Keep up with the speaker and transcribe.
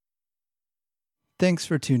Thanks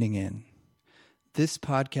for tuning in. This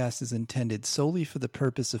podcast is intended solely for the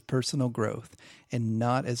purpose of personal growth and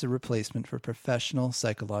not as a replacement for professional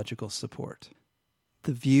psychological support.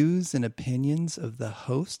 The views and opinions of the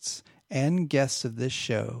hosts and guests of this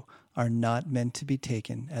show are not meant to be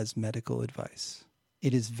taken as medical advice.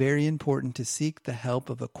 It is very important to seek the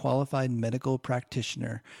help of a qualified medical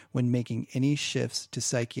practitioner when making any shifts to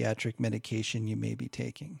psychiatric medication you may be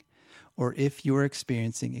taking, or if you are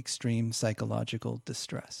experiencing extreme psychological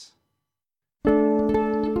distress.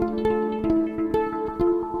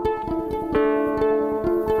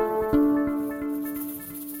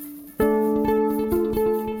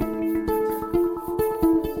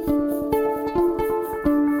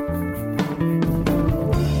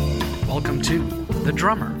 Welcome to The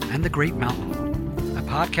Drummer and the Great Mountain, a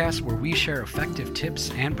podcast where we share effective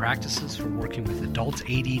tips and practices for working with adult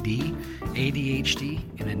ADD, ADHD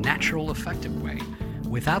in a natural, effective way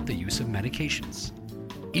without the use of medications.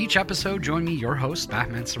 Each episode, join me, your host,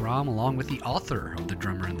 Bahman Saram, along with the author of The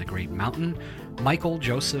Drummer and the Great Mountain, Michael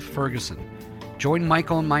Joseph Ferguson. Join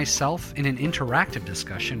Michael and myself in an interactive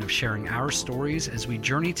discussion of sharing our stories as we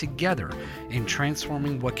journey together in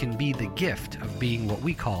transforming what can be the gift of being what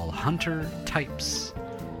we call hunter types.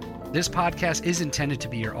 This podcast is intended to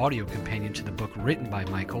be your audio companion to the book written by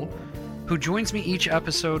Michael, who joins me each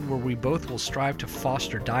episode where we both will strive to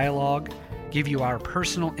foster dialogue, give you our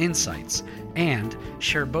personal insights, and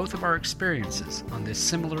share both of our experiences on this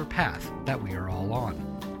similar path that we are all on.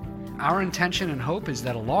 Our intention and hope is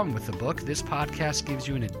that along with the book, this podcast gives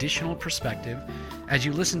you an additional perspective as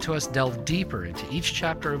you listen to us delve deeper into each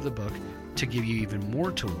chapter of the book to give you even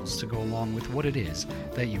more tools to go along with what it is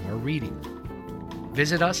that you are reading.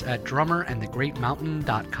 Visit us at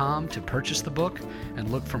drummerandthegreatmountain.com to purchase the book and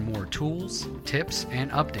look for more tools, tips, and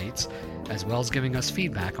updates, as well as giving us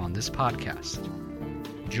feedback on this podcast.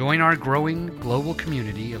 Join our growing global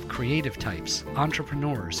community of creative types,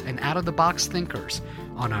 entrepreneurs, and out-of-the-box thinkers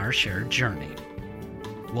on our shared journey.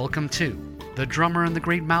 Welcome to The Drummer and the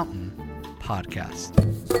Great Mountain podcast.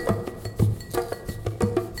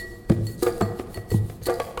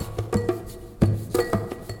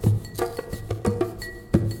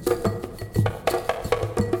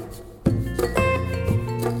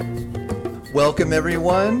 Welcome,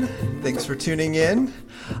 everyone. Thanks for tuning in.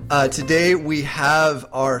 Today we have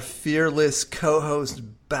our fearless co-host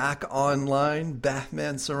back online,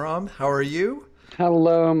 Bahman Saram. How are you?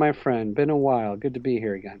 Hello, my friend. Been a while. Good to be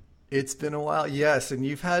here again. It's been a while, yes. And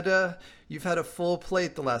you've had a full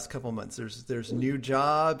plate the last couple months. There's a new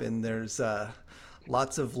job and there's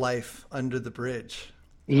lots of life under the bridge.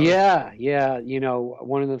 Yeah. You know,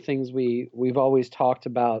 one of the things we've always talked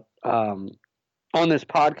about on this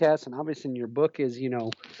podcast, and obviously in your book, is, you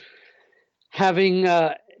know, having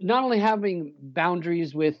not only having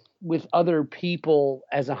boundaries with other people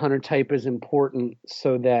as a hunter type is important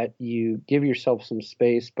so that you give yourself some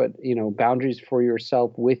space, but, you know, boundaries for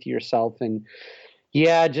yourself with yourself. And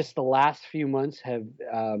yeah, just the last few months have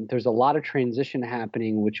there's a lot of transition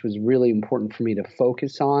happening, which was really important for me to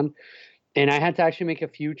focus on. And I had to actually make a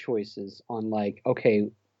few choices on, like, okay,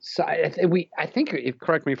 so I think,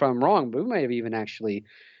 correct me if I'm wrong, but we may have even actually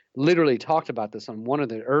literally talked about this on one of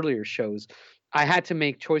the earlier shows. I had to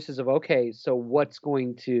make choices of, okay, so what's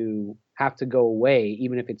going to have to go away,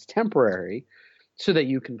 even if it's temporary, so that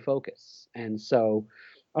you can focus. And so,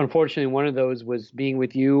 unfortunately, one of those was being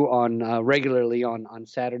with you on regularly on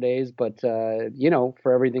Saturdays, but, you know,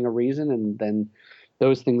 for everything a reason. And then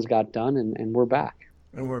those things got done and we're back.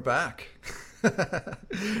 And we're back.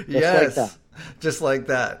 Yes. Just like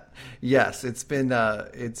that. Yes, it's been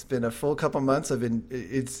a full couple months.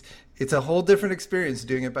 It's a whole different experience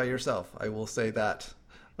doing it by yourself. I will say that.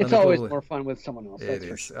 It's always more fun with someone else. It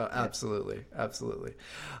is. Sure. Absolutely.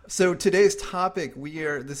 So today's topic,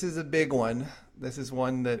 this is a big one. This is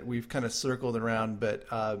one that we've kind of circled around, but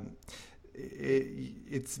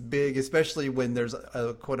it's big, especially when there's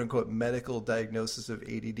a quote unquote medical diagnosis of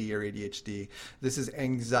ADD or ADHD. This is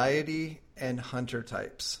anxiety and hunter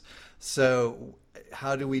types. So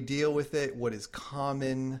how do we deal with it? What is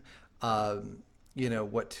common? You know,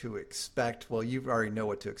 what to expect. Well, you already know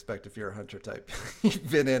what to expect if you're a hunter type. You've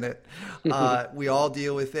been in it. We all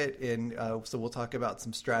deal with it. And so we'll talk about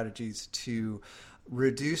some strategies to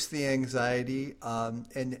reduce the anxiety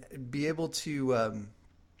and be able to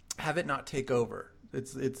have it not take over.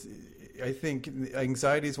 I think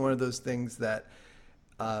anxiety is one of those things that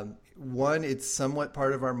one, it's somewhat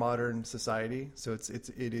part of our modern society, so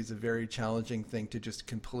it is a very challenging thing to just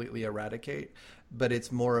completely eradicate, but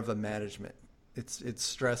it's more of a management. It's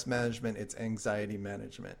stress management, it's anxiety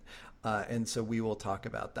management. And so we will talk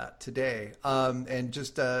about that today. And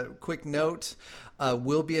just a quick note,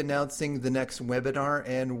 we'll be announcing the next webinar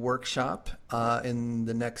and workshop in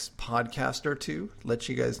the next podcast or two. Let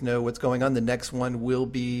you guys know what's going on. The next one will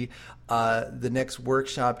be the next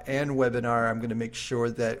workshop and webinar. I'm going to make sure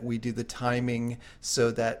that we do the timing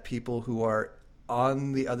so that people who are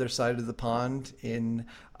on the other side of the pond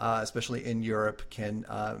especially in Europe can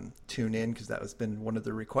tune in, because that has been one of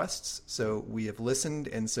the requests. So we have listened,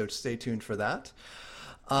 and so stay tuned for that.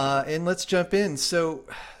 And let's jump in. So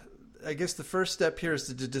I guess the first step here is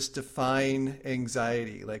to just define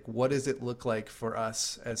anxiety. Like, what does it look like for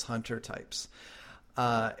us as hunter types?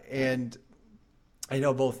 And I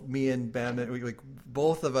know both me and Ben,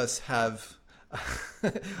 both of us have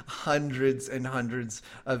hundreds and hundreds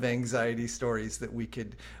of anxiety stories that we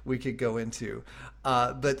could go into.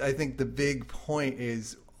 But I think the big point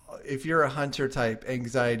is, if you're a hunter type,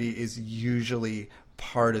 anxiety is usually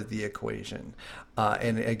part of the equation.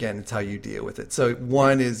 And again, it's how you deal with it. So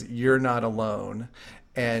one is, you're not alone.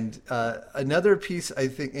 And another piece, I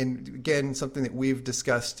think, and again, something that we've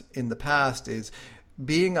discussed in the past, is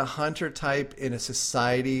being a hunter type in a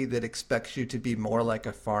society that expects you to be more like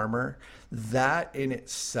a farmer. That in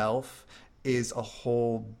itself is a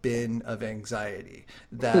whole bin of anxiety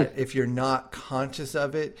that if you're not conscious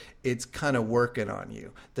of it, it's kind of working on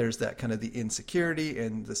you. There's that kind of the insecurity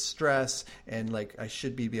and the stress, and like, I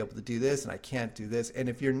should be able to do this and I can't do this. And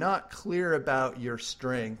if you're not clear about your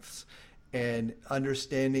strengths and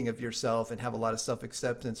understanding of yourself and have a lot of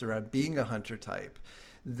self-acceptance around being a hunter type,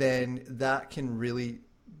 then that can really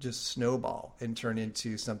just snowball and turn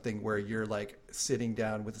into something where you're like sitting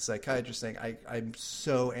down with a psychiatrist saying, I'm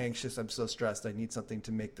so anxious, I'm so stressed, I need something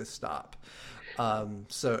to make this stop. And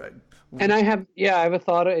I have a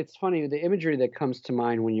thought. It's funny, the imagery that comes to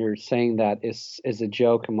mind when you're saying that is a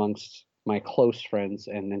joke amongst my close friends,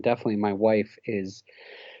 and then definitely my wife, is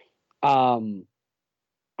I've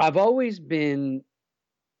always been,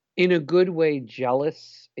 in a good way,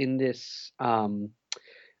 jealous in this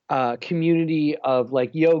community of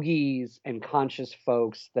like yogis and conscious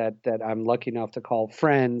folks that I'm lucky enough to call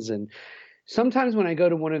friends. And sometimes when I go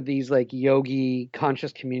to one of these like yogi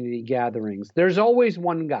conscious community gatherings, there's always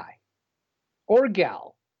one guy or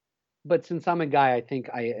gal. But since I'm a guy, I think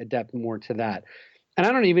I adapt more to that. And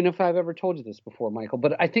I don't even know if I've ever told you this before, Michael,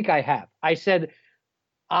 but I think I have. I said,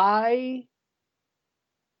 my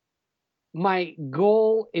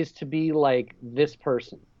goal is to be like this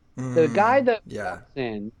person. The guy that walks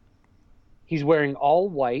in, he's wearing all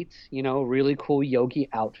white, really cool yogi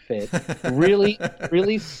outfit, really,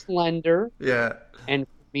 really slender. Yeah. And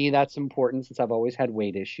for me, that's important since I've always had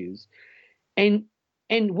weight issues. And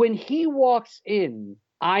when he walks in,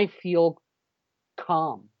 I feel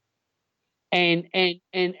calm. And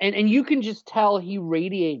you can just tell he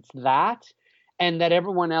radiates that, and that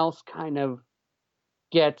everyone else kind of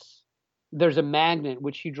there's a magnet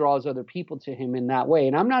which he draws other people to him in that way.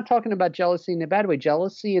 And I'm not talking about jealousy in a bad way,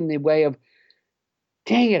 jealousy in the way of,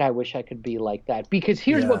 dang it, I wish I could be like that. Because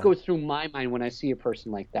here's what goes through my mind when I see a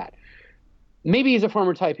person like that. Maybe he's a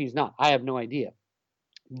farmer type, he's not. I have no idea.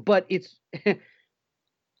 But it's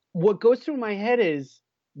what goes through my head is,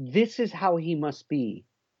 this is how he must be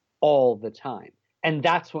all the time. And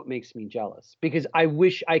that's what makes me jealous, because I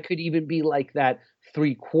wish I could even be like that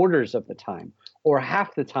 3/4 of the time or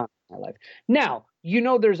half the time in my life. Now,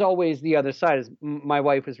 there's always the other side. As my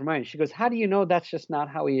wife was reminding, she goes, how do you know that's just not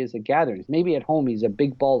how he is at gatherings? Maybe at home he's a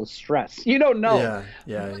big ball of stress. You don't know.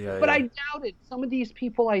 But I doubt it. Some of these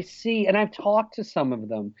people I see, and I've talked to some of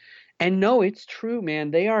them, and no, it's true,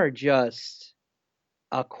 man. They are just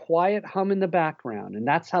a quiet hum in the background, and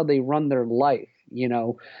that's how they run their life,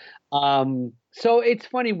 So it's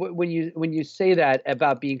funny when you say that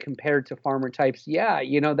about being compared to farmer types. Yeah,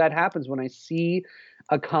 that happens when I see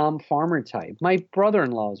a calm farmer type. My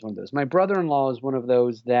brother-in-law is one of those. My brother-in-law is one of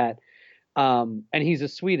those that, and he's the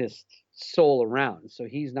sweetest soul around. So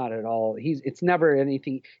he's not at all. It's never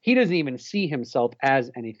anything. He doesn't even see himself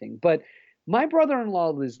as anything. But my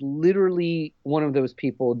brother-in-law is literally one of those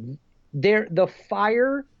people. The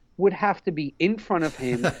fire would have to be in front of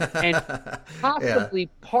him and possibly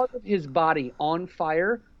part of his body on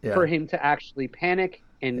fire for him to actually panic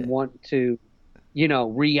and want to,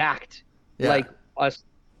 react like us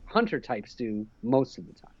hunter types do most of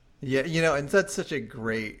the time. Yeah, and that's such a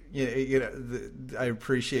great, I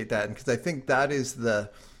appreciate that, because I think that is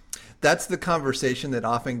that's the conversation that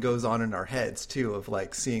often goes on in our heads too, of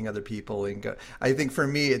like seeing other people and go. I think for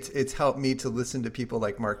me, it's helped me to listen to people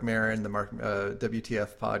like Mark Maron, the Mark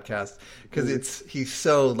WTF podcast, because he's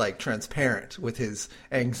so like transparent with his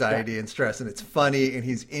anxiety and stress, and it's funny, and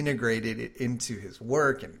he's integrated it into his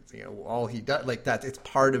work, and all he does like that. It's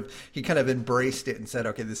part of, he kind of embraced it and said,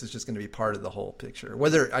 okay, this is just going to be part of the whole picture.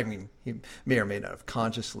 Whether, I mean, he may or may not have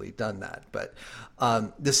consciously done that, but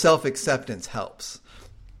the self-acceptance helps.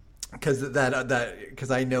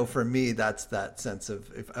 Because I know for me, that's that sense of,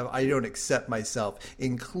 if I don't accept myself,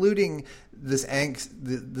 including this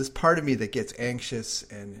this part of me that gets anxious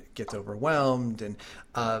and gets overwhelmed, and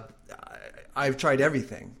I've tried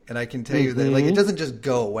everything, and I can tell you that like it doesn't just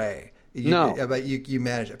go away. But you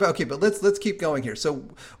manage it. But okay, but let's keep going here. So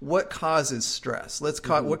what causes stress?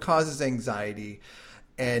 What causes anxiety?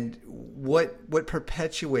 And what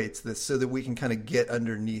perpetuates this, so that we can kind of get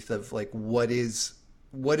underneath of like what is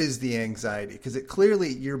the anxiety? Because it clearly,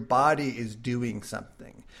 your body is doing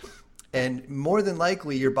something, and more than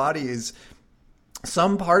likely your body is,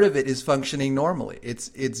 some part of it is functioning normally. It's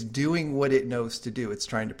doing what it knows to do. It's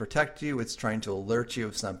trying to protect you. It's trying to alert you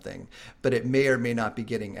of something, but it may or may not be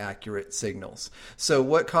getting accurate signals. So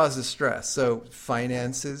what causes stress? So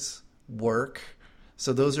finances, work.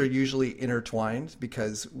 So those are usually intertwined,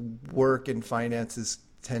 because work and finances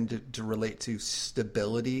tend to relate to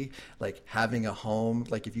stability, like having a home.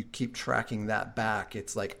 Like if you keep tracking that back,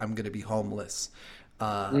 it's like, I'm going to be homeless.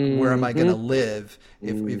 Where am I going to live?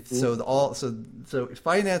 So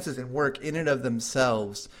finances and work in and of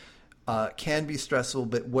themselves can be stressful,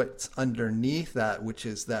 but what's underneath that, which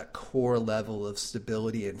is that core level of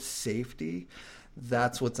stability and safety,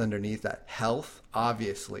 that's what's underneath that. Health,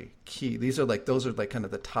 obviously, key. Those are like kind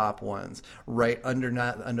of the top ones. Right under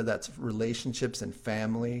that's relationships and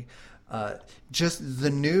family. Just the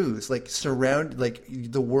news, like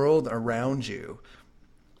the world around you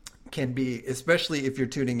can be, especially if you're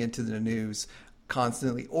tuning into the news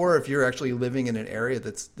constantly, or if you're actually living in an area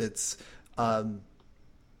that's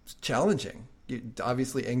challenging.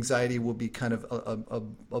 Obviously, anxiety will be kind of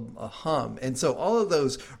a hum. And so all of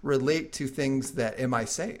those relate to things that, am I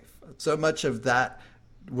safe? So much of that,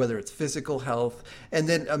 whether it's physical health, and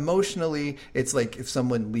then emotionally, it's like if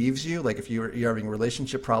someone leaves you, like if you're having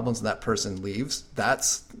relationship problems and that person leaves,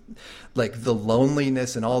 that's like the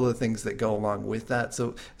loneliness and all the things that go along with that.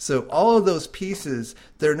 So all of those pieces,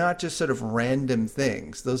 they're not just sort of random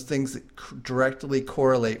things. Those things that directly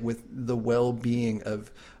correlate with the well-being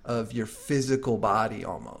of your physical body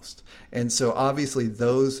almost. And so obviously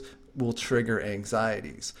those will trigger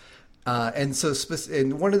anxieties.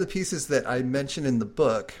 And one of the pieces that I mentioned in the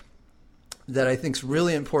book that I think is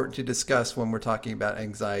really important to discuss when we're talking about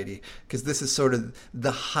anxiety, because this is sort of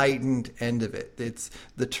the heightened end of it. It's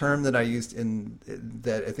the term that I used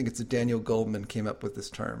that I think it's Daniel Goleman came up with this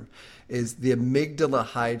term, is the amygdala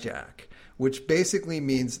hijack, which basically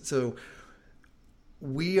means, so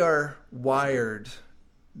we are wired,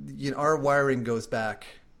 our wiring goes back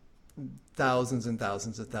thousands and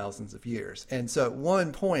thousands and thousands of years. And so at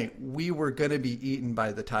one point, we were going to be eaten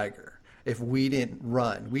by the tiger if we didn't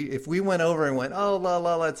run. If we went over and went, oh, la,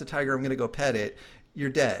 la, la, it's a tiger, I'm going to go pet it, you're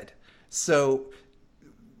dead. So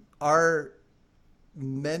our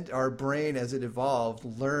brain, as it evolved,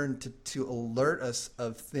 learned to alert us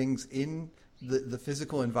of things in the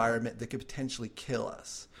physical environment that could potentially kill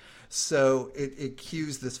us. So it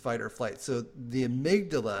cues this fight or flight. So the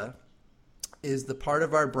amygdala is the part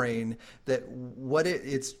of our brain that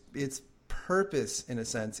its purpose, in a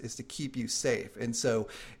sense, is to keep you safe. And so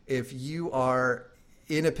if you are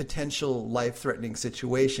in a potential life-threatening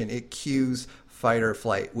situation, it cues fight or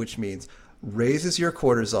flight, which means raises your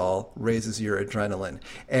cortisol, raises your adrenaline.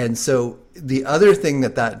 And so the other thing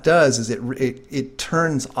that does is it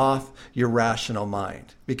turns off your rational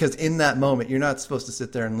mind, because in that moment, you're not supposed to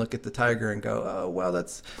sit there and look at the tiger and go, oh, well,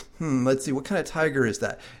 let's see, what kind of tiger is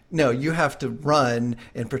that? No, you have to run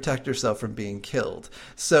and protect yourself from being killed.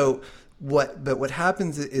 So what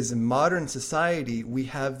happens is, in modern society, we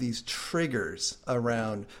have these triggers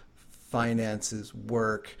around finances,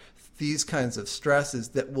 work, these kinds of stresses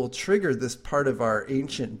that will trigger this part of our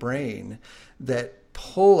ancient brain that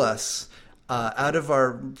pull us out of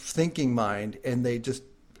our thinking mind, and they just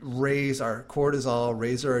raise our cortisol,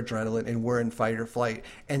 raise our adrenaline, and we're in fight or flight.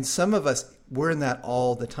 And some of us, we're in that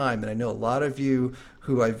all the time. And I know a lot of you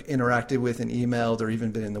who I've interacted with and emailed or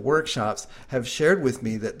even been in the workshops have shared with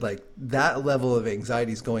me that like that level of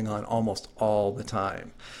anxiety is going on almost all the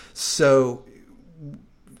time. So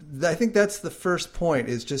I think that's the first point,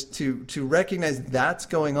 is just to recognize that's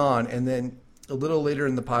going on, and then A little later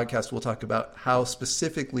in the podcast, we'll talk about how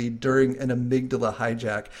specifically during an amygdala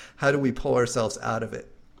hijack, how do we pull ourselves out of it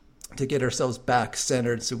to get ourselves back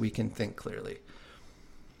centered so we can think clearly.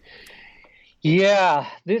 Yeah,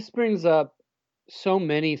 this brings up so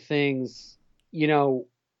many things. There's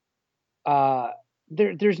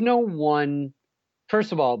no one.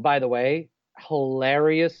 First of all, by the way,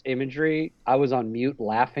 hilarious imagery. I was on mute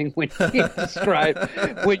laughing when you described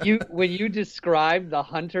the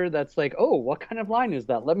hunter. That's like, oh, what kind of line is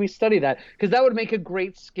that? Let me study that, because that would make a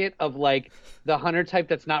great skit of like the hunter type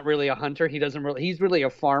that's not really a hunter. He's really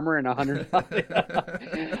a farmer and a hunter.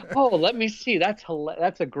 Oh, let me see. That's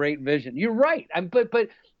a great vision. You're right. But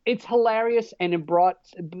it's hilarious, and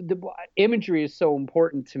the imagery is so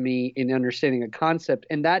important to me in understanding a concept,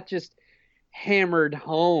 and that just hammered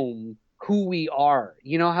home who we are.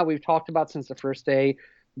 You know how we've talked about since the first day,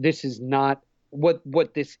 this is not what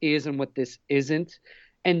this is and what this isn't.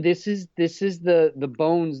 And this is the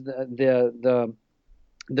bones, the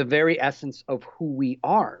very essence of who we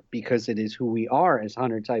are, because it is who we are as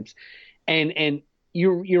hunter types. And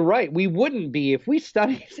you're right. We wouldn't be if we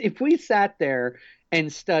sat there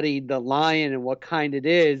and studied the lion and what kind it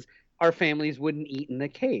is. Our families wouldn't eat in the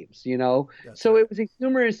caves, So right. It was a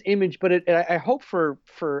humorous image, but I hope for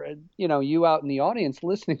you out in the audience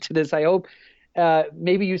listening to this, I hope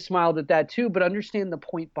maybe you smiled at that too. But understand the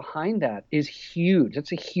point behind that is huge.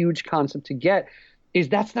 That's a huge concept to get. Is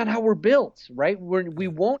that's not how we're built, right? We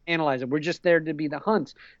won't analyze it. We're just there to be the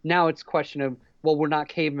hunt. Now it's a question of, well, we're not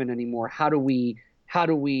cavemen anymore. How do we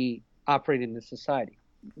operate in this society?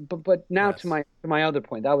 But now yes. to my other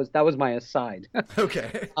point, that was my aside.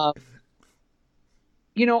 Okay. A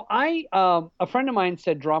friend of mine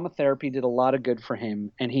said drama therapy did a lot of good for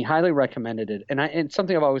him, and he highly recommended it. And it's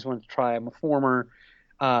something I've always wanted to try. I'm a former,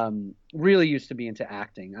 really used to be into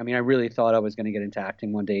acting. I mean, I really thought I was going to get into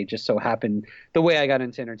acting one day. It just so happened the way I got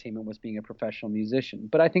into entertainment was being a professional musician.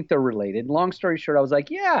 But I think they're related. Long story short, I was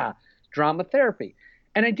like, yeah, drama therapy.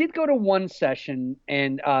 And I did go to one session,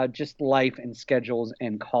 and just life and schedules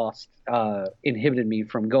and cost inhibited me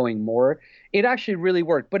from going more. It actually really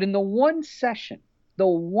worked. But in the one session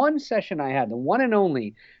I had, the one and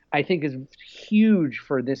only, I think is huge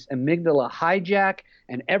for this amygdala hijack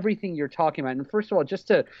and everything you're talking about. And first of all, just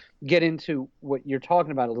to get into what you're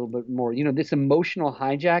talking about a little bit more, this emotional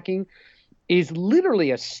hijacking is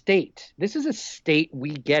literally a state. This is a state we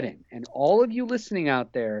get in. And all of you listening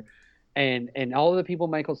out there, and all of the people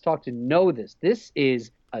Michael's talked to know this. This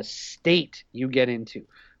is a state you get into.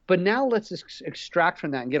 But now let's extract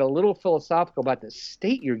from that and get a little philosophical about the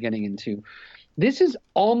state you're getting into. This is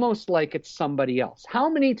almost like it's somebody else. How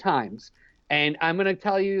many times, and I'm going to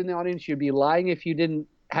tell you in the audience, you'd be lying if you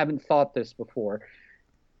haven't thought this before.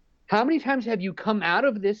 How many times have you come out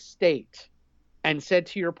of this state and said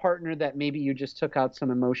to your partner that maybe you just took out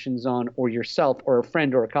some emotions on, or yourself or a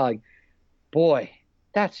friend or a colleague, boy,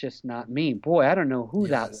 that's just not me. Boy, I don't know who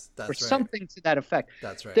that was. Or right. Something to that effect.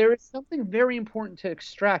 That's right. There is something very important to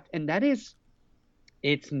extract, and that is,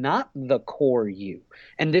 it's not the core you.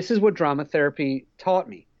 And this is what drama therapy taught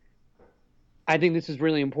me. I think this is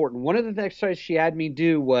really important. One of the exercises she had me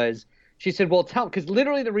do was, she said, well, because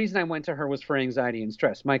literally the reason I went to her was for anxiety and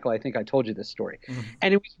stress. Michael, I think I told you this story. Mm-hmm.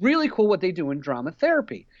 And it was really cool what they do in drama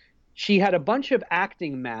therapy. She had a bunch of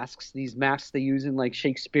acting masks, these masks they use in like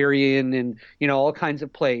Shakespearean and, all kinds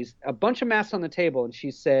of plays, a bunch of masks on the table. And she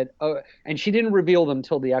said, and she didn't reveal them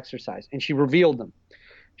till the exercise, and she revealed them.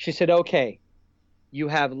 She said, okay, you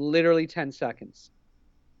have literally 10 seconds.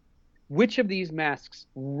 Which of these masks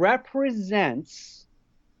represents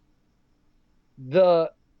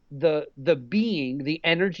the being, the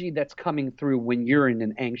energy that's coming through when you're in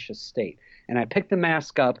an anxious state? And I picked the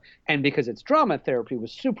mask up, and because it's drama therapy, it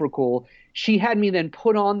was super cool. She had me then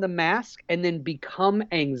put on the mask and then become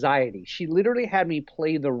anxiety. She literally had me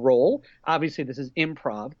play the role. Obviously, this is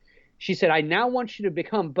improv. She said, I now want you to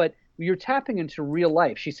become, but you're tapping into real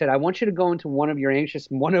life. She said, I want you to go into one of your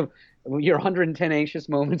 110 anxious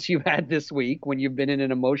moments you've had this week when you've been in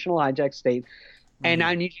an emotional hijack state. And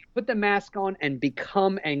I need you to put the mask on and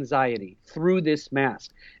become anxiety through this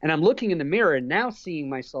mask. And I'm looking in the mirror and now seeing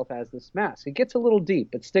myself as this mask. It gets a little deep,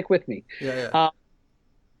 but stick with me. Yeah.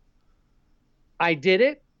 I did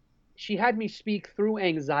it. She had me speak through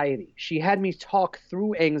anxiety. She had me talk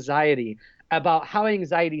through anxiety about how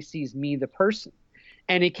anxiety sees me, the person.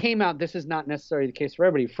 And it came out, this is not necessarily the case for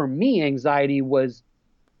everybody. For me, anxiety was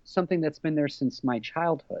something that's been there since my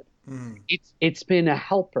childhood. It's been a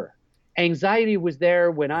helper. Anxiety was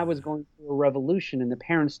there when I was going through a revolution and the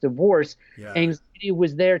parents' divorce. Yeah. Anxiety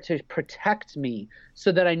was there to protect me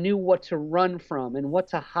so that I knew what to run from and what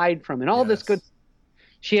to hide from and all this good.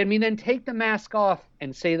 She had me then take the mask off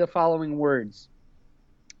and say the following words.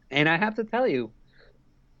 And I have to tell you,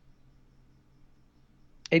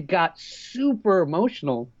 it got super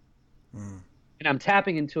emotional. And I'm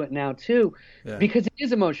tapping into it now too, because it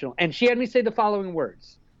is emotional. And she had me say the following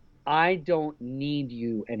words. I don't need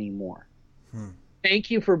you anymore.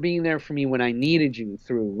 Thank you for being there for me when I needed you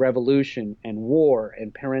through revolution and war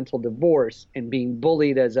and parental divorce and being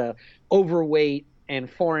bullied as a overweight and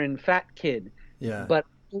foreign fat kid. Yeah. But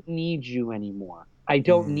I don't need you anymore. I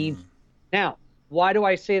don't need you. Now, why do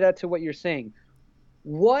I say that to what you're saying?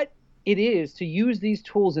 What it is to use these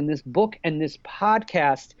tools in this book and this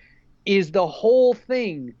podcast is the whole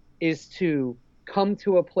thing is to come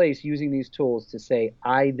to a place using these tools to say,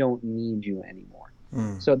 I don't need you anymore.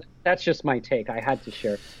 So that's just my take. I had to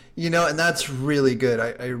share. And that's really good.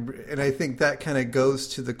 I think that kind of goes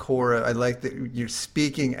to the core. I like that you're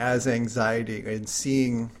speaking as anxiety and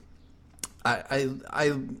seeing. A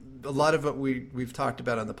lot of what we've talked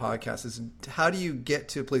about on the podcast is how do you get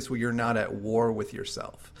to a place where you're not at war with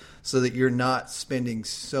yourself, so that you're not spending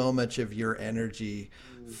so much of your energy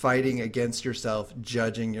fighting against yourself,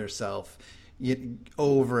 judging yourself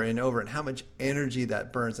over and over, and how much energy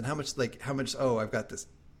that burns, and how much I've got this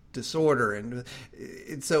disorder, and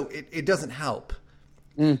so it doesn't help.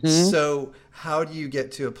 So how do you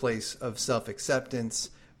get to a place of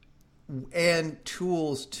self-acceptance and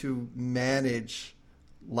tools to manage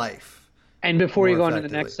life? And before you go into the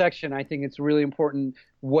next section, I think it's really important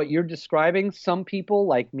what you're describing. Some people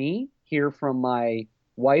like me hear from my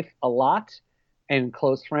wife a lot and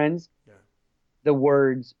close friends the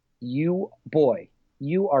words, you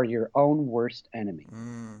are your own worst enemy.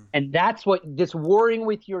 And that's what this worrying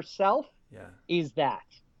with yourself is, that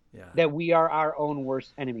we are our own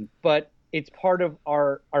worst enemy. But it's part of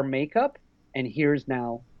our makeup, and here's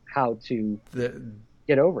now how to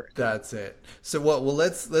get over it. That's it. So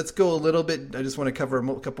let's go a little bit. I just want to cover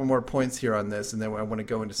a couple more points here on this, and then I want to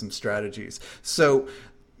go into some strategies. So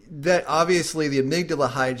that obviously the amygdala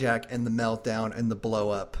hijack and the meltdown and the blow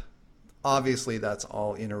up, obviously that's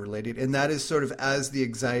all interrelated, and that is sort of as the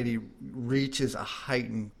anxiety reaches a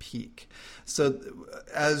heightened peak. So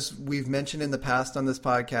as we've mentioned in the past on this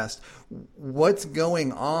podcast, what's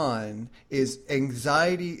going on is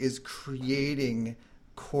anxiety is creating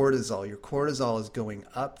cortisol. Your cortisol is going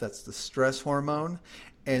up. That's the stress hormone.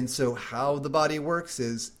 And so how the body works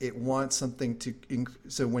is it wants something to,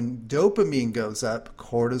 so when dopamine goes up,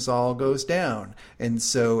 cortisol goes down. And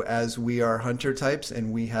so as we are hunter types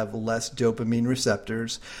and we have less dopamine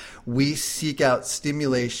receptors, we seek out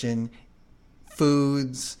stimulation,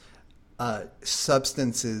 foods,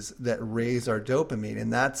 substances that raise our dopamine.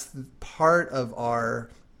 And that's part of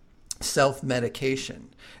our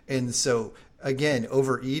self-medication. And so again,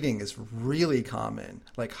 overeating is really common,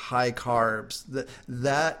 like high carbs.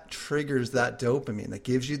 That triggers that dopamine, that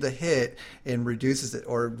gives you the hit and reduces it,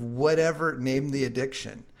 or whatever, name the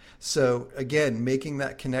addiction. So again, making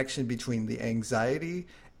that connection between the anxiety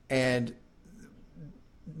and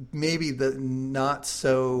maybe the not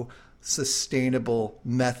so sustainable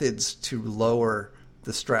methods to lower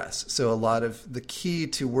the stress. So a lot of the key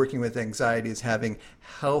to working with anxiety is having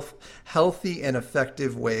healthy and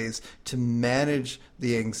effective ways to manage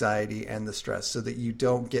the anxiety and the stress so that you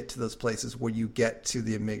don't get to those places where you get to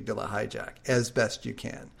the amygdala hijack as best you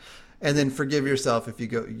can. And then forgive yourself if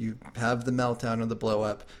you have the meltdown or the blow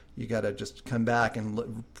up. You got to just come back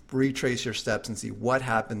and retrace your steps and see what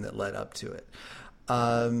happened that led up to it.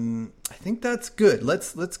 I think that's good.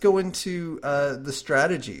 Let's go into the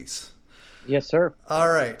strategies. Yes, sir. All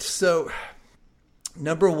right. So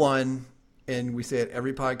number one, and we say it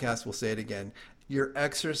every podcast, we'll say it again, your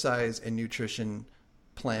exercise and nutrition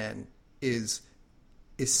plan is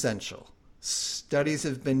essential. Studies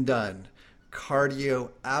have been done. Cardio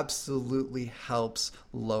absolutely helps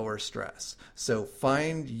lower stress. So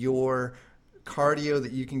find your cardio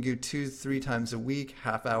that you can do 2-3 times a week,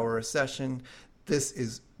 half hour a session. This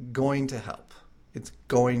is going to help. It's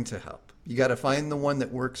going to help. You got to find the one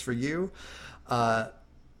that works for you.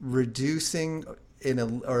 Reducing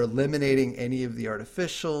or eliminating any of the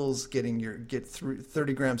artificials, get through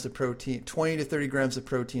 30 grams of protein, 20 to 30 grams of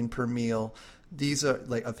protein per meal. These are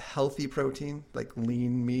like of healthy protein, like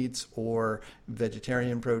lean meats or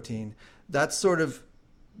vegetarian protein. That's sort of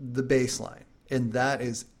the baseline. And that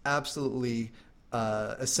is absolutely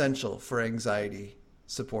essential for anxiety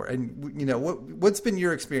support. And what's been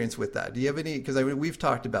your experience with that? Do you have any? Because we've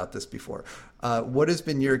talked about this before. What has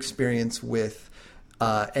been your experience with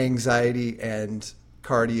anxiety and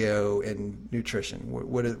cardio and nutrition?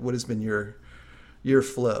 What has been your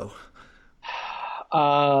flow?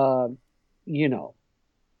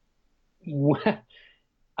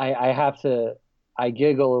 I have to, I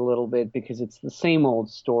giggle a little bit because it's the same old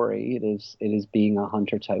story. It is being a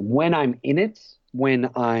hunter type. When I'm in it, when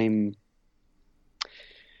I'm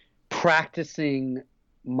practicing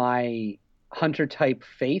my hunter type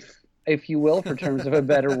faith, if you will, for terms of a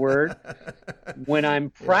better word, when I'm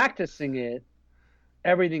practicing it,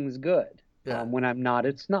 everything's good. Yeah. When I'm not,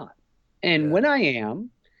 it's not. And when I am,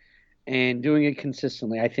 and doing it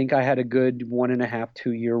consistently, I think I had a good 1.5,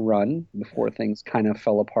 2 year run before things kind of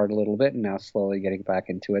fell apart a little bit, and now slowly getting back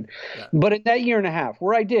into it. Yeah. But in that 1.5 years,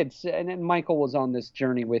 where I did, and Michael was on this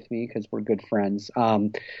journey with me because we're good friends,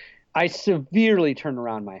 I severely turned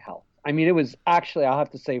around my health. I mean, it was actually, I'll have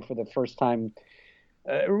to say, for the first time,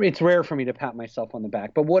 it's rare for me to pat myself on the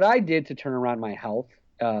back, but what I did to turn around my health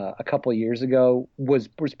a couple of years ago was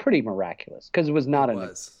pretty miraculous, because it was not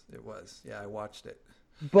It was. Yeah, I watched it.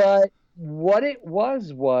 But what it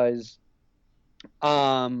was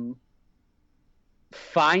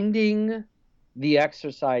finding the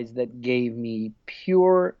exercise that gave me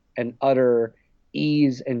pure and utter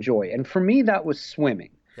ease and joy. And for me, that was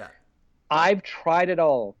swimming. Yeah. I've tried it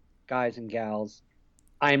all, guys and gals.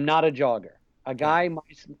 I am not a jogger. A guy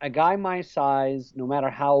my size, no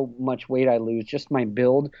matter how much weight I lose, just my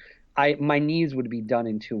build, my knees would be done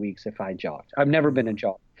in 2 weeks if I jogged. I've never been a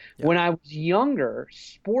jogger. Yeah. When I was younger,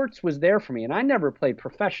 sports was there for me, and I never played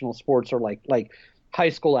professional sports or like high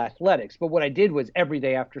school athletics. But what I did was every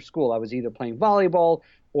day after school, I was either playing volleyball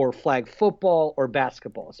or flag football or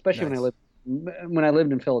basketball. Especially when I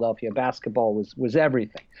lived in Philadelphia, basketball was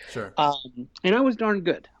everything. Sure. And I was darn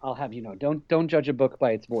good. I'll have you know. Don't judge a book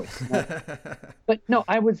by its voice. But no,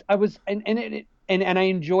 I was, and I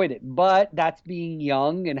enjoyed it. But that's being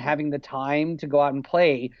young and having the time to go out and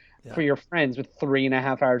play for your friends with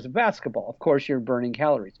 3.5 hours of basketball. Of course, you're burning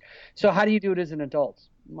calories. So how do you do it as an adult?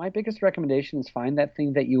 My biggest recommendation is find that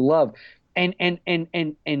thing that you love, and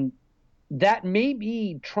that may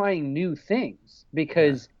be trying new things,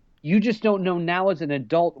 because you just don't know now as an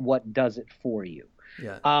adult what does it for you.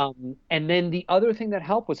 Yeah. And then the other thing that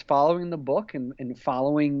helped was following the book and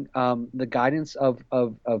following the guidance of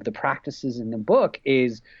the practices in the book.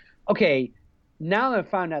 Is okay. Now that I've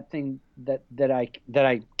found that thing that I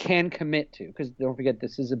can commit to, because don't forget,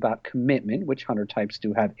 this is about commitment, which hunter types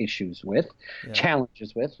do have issues with,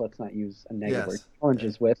 challenges with. Let's not use a negative word.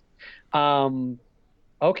 Challenges with.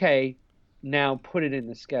 Okay, now put it in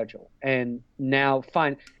the schedule, and now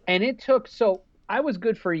find. And it took. So I was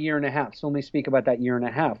good for 1.5 years. So let me speak about that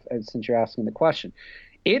 1.5 years, since you're asking the question.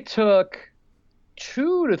 It took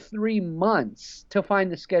 2 to 3 months to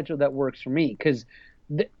find the schedule that works for me, because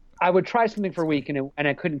I would try something for a week and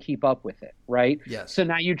I couldn't keep up with it, right? Yes. So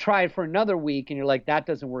now you try it for another week and you're like, that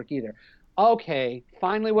doesn't work either. Okay,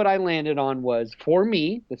 finally what I landed on was, for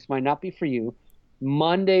me, this might not be for you,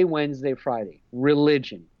 Monday, Wednesday, Friday,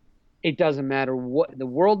 religion. It doesn't matter what, the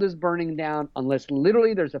world is burning down, unless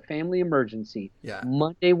literally there's a family emergency. Yeah.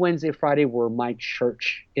 Monday, Wednesday, Friday were my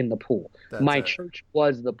church in the pool. My church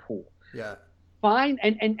was the pool. Yeah. Fine.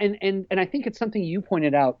 And I think it's something you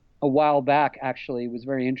pointed out a while back, actually. It was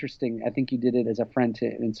very interesting. I think you did it as a friend to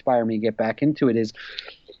inspire me to get back into it. Is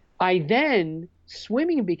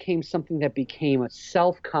swimming became something that became a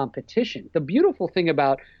self-competition. The beautiful thing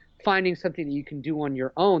about finding something that you can do on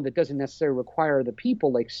your own that doesn't necessarily require the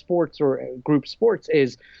people, like sports or group sports,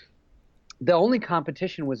 is the only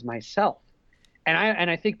competition was myself. And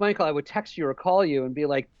I think, Michael, I would text you or call you and be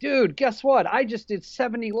like, dude, guess what? I just did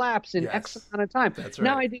 70 laps in X amount of time. That's right.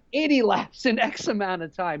 Now I did 80 laps in X amount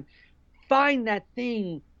of time. Find that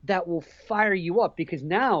thing that will fire you up, because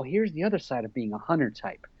now here's the other side of being a hunter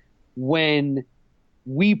type. When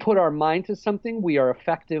we put our mind to something, we are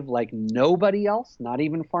effective like nobody else, not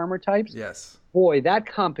even farmer types. Yes. Boy, that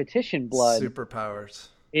competition blood. Superpowers.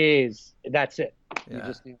 That's it.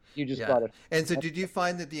 Yeah. You just got it. And so did you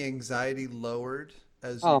find that the anxiety lowered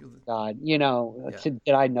as God, did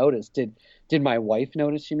I notice? Did my wife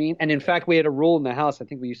notice, you mean? And in fact, we had a rule in the house. I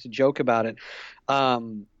think we used to joke about it.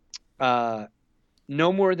 No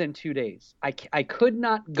more than 2 days. I could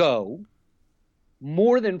not go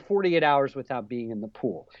more than 48 hours without being in the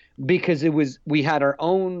pool, because we had our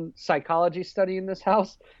own psychology study in this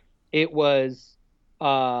house. It was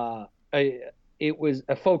a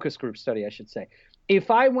focus group study, I should say.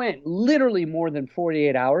 If I went literally more than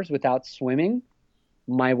 48 hours without swimming,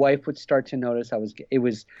 my wife would start to notice it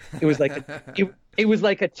was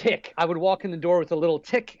like a tick. I would walk in the door with a little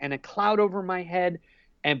tick and a cloud over my head,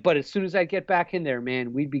 but as soon as I get back in there,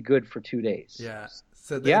 man, we'd be good for 2 days. Yeah.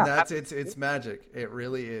 So then it's magic. It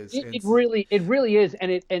really is. It really is.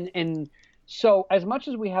 And so as much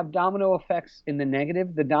as we have domino effects in the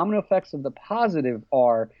negative, the domino effects of the positive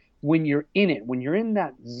are when you're in it, when you're in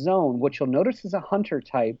that zone, what you'll notice as a hunter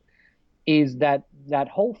type is that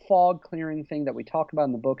whole fog clearing thing that we talked about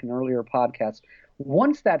in the book and earlier podcasts.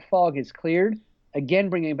 Once that fog is cleared, again,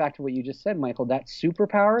 bringing it back to what you just said, Michael, that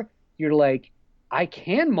superpower, you're like, I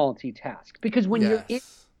can multitask. Because when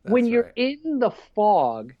you're in the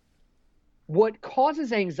fog, what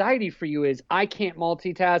causes anxiety for you is, I can't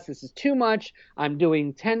multitask. This is too much. I'm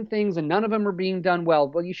doing 10 things and none of them are being done well.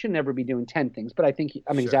 Well, you should never be doing 10 things, but I think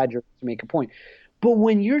I'm exaggerating to make a point. But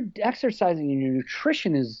when you're exercising and your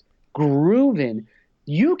nutrition is grooving,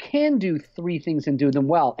 you can do 3 things and do them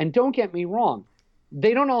well. And don't get me wrong,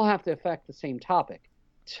 they don't all have to affect the same topic.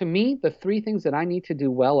 To me, the 3 things that I need to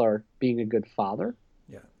do well are being a good father.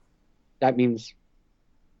 Yeah. That means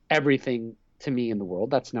everything to me in the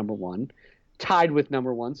world. That's number 1. Tied with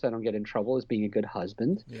number 1, so I don't get in trouble, is being a good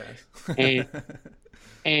husband. Yes.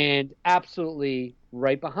 and absolutely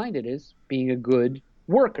right behind it is being a good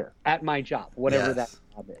worker at my job, whatever that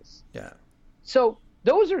job is. Yeah. So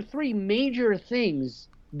those are 3 major things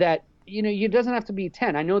that, it doesn't have to be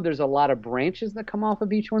 10. I know there's a lot of branches that come off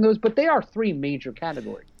of each one of those, but they are 3 major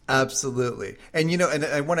categories. Absolutely. And, and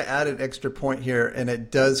I want to add an extra point here, and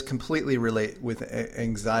it does completely relate with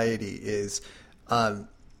anxiety, is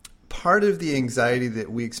part of the anxiety that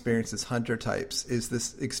we experience as hunter types is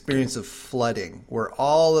this experience of flooding, where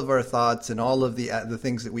all of our thoughts and all of the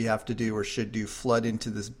things that we have to do or should do flood into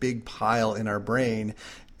this big pile in our brain.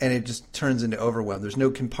 And it just turns into overwhelm. There's no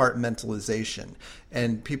compartmentalization.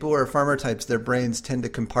 And people who are farmer types, their brains tend to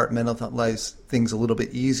compartmentalize things a little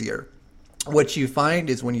bit easier. What you find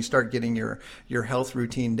is when you start getting your health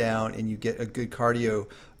routine down and you get a good cardio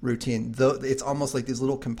routine, though, it's almost like these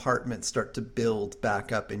little compartments start to build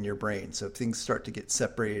back up in your brain. So things start to get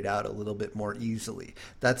separated out a little bit more easily.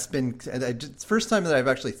 It's the first time that I've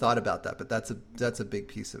actually thought about that, but that's a big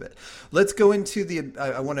piece of it. Let's go into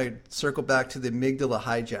I want to circle back to the amygdala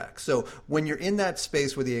hijack. So when you're in that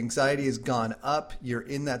space where the anxiety has gone up, you're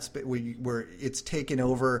in that space where it's taken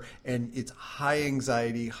over and it's high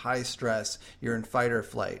anxiety, high stress, you're in fight or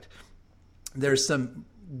flight. There's some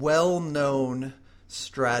well-known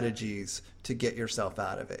strategies to get yourself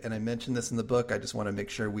out of it. And I mentioned this in the book. I just want to make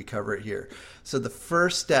sure we cover it here. So the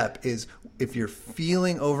first step is, if you're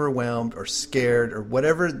feeling overwhelmed or scared or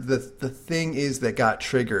whatever the thing is that got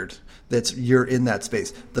triggered, you're in that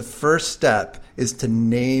space. The first step is to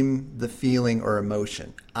name the feeling or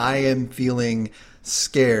emotion. I am feeling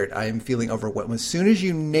scared. I am feeling overwhelmed. As soon as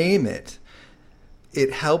you name it,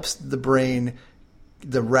 it helps the brain,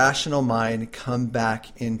 the rational mind, come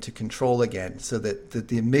back into control again, so that the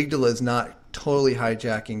amygdala is not totally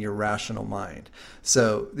hijacking your rational mind.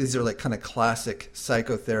 So these are like kind of classic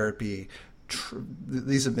psychotherapy.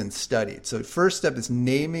 These have been studied. So first step is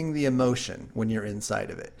naming the emotion when you're inside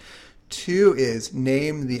of it. 2 is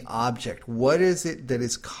name the object. What is it that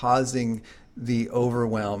is causing the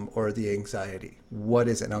overwhelm or the anxiety? What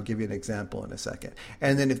is it? And I'll give you an example in a second.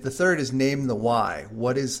 And then if the third is name the why.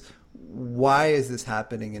 Why is this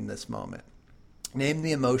happening in this moment? Name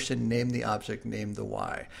the emotion, name the object, name the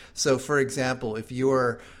why. So for example, if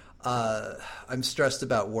you're, I'm stressed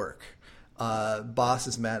about work, boss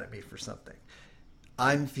is mad at me for something.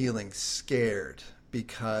 I'm feeling scared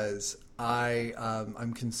because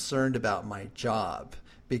I'm concerned about my job.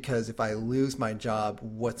 Because if I lose my job,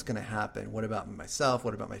 what's going to happen? What about myself?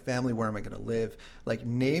 What about my family? Where am I going to live? Like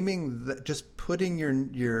naming, just putting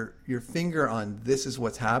your finger on this is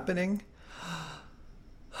what's happening.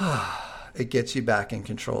 It gets you back in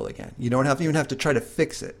control again. You don't even have to try to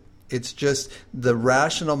fix it. It's just the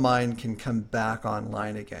rational mind can come back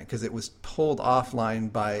online again because it was pulled offline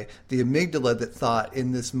by the amygdala that thought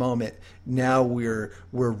in this moment, now we're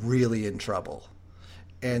really in trouble.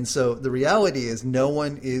 And so the reality is no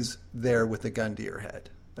one is there with a gun to your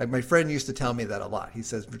head. Like my friend used to tell me that a lot. He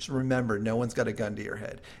says, just remember, no one's got a gun to your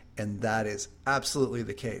head. And that is absolutely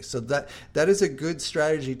the case. So that is a good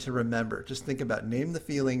strategy to remember. Just think about, name the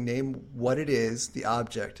feeling, name what it is, the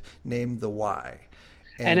object, name the why.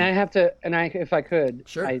 And I have to, if I could,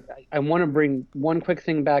 sure. I want to bring one quick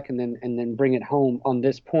thing back and then bring it home on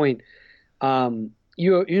this point. You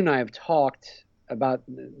and I have talked about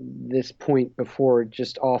this point before,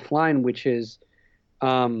 just offline, which is,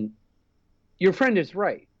 your friend is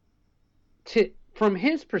right. From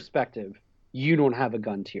his perspective, you don't have a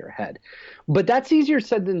gun to your head, but that's easier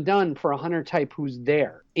said than done for a hunter type who's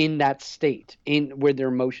there in that state, in where their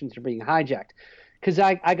emotions are being hijacked. Because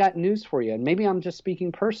I got news for you, and maybe I'm just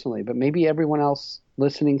speaking personally, but maybe everyone else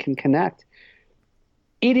listening can connect.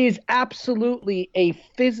 It is absolutely a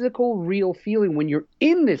physical, real feeling when you're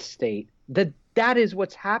in this state that That is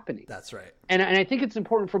what's happening. That's right. And I think it's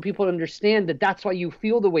important for people to understand that that's why you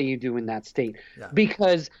feel the way you do in that state. Yeah.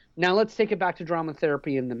 Because now let's take it back to drama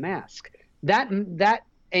therapy and the mask. That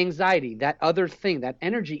anxiety, that other thing, that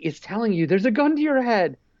energy is telling you there's a gun to your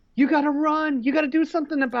head. You got to run. You got to do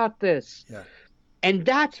something about this. Yeah. And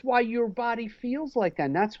that's why your body feels like that.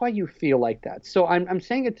 And that's why you feel like that. So I'm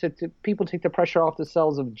saying it to people take the pressure off the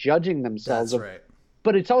cells of judging themselves. That's right.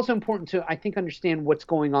 But it's also important to, I think, understand what's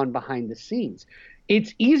going on behind the scenes.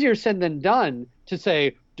 It's easier said than done to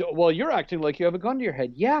say, well, you're acting like you have a gun to your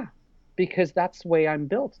head. Yeah, because that's the way I'm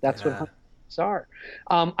built. That's what hunters are.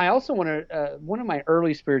 I also want to, one of my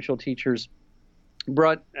early spiritual teachers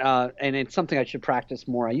brought, and it's something I should practice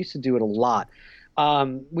more. I used to do it a lot.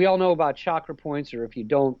 We all know about chakra points, or if you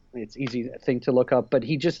don't, it's easy thing to look up. But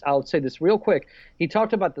I'll say this real quick. He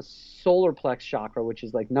talked about the solar plex chakra, which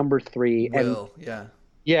is like number 3.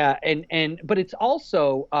 Yeah, but it's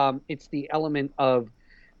also it's the element of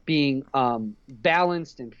being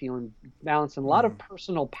balanced and feeling balanced, and a lot of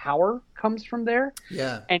personal power comes from there.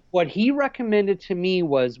 Yeah. And what he recommended to me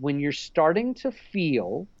was when you're starting to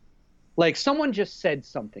feel like someone just said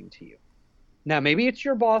something to you. Now, maybe it's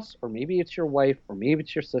your boss, or maybe it's your wife, or maybe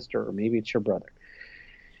it's your sister, or maybe it's your brother.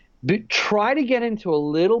 But try to get into a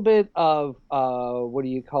little bit of, what do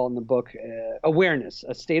you call in the book, awareness,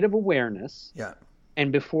 a state of awareness. Yeah.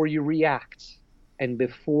 And before you react, and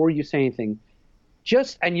before you say anything,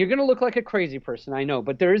 and you're going to look like a crazy person, I know,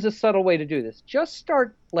 but there is a subtle way to do this. Just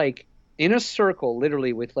start like in a circle,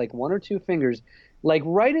 literally with like 1 or 2 fingers, like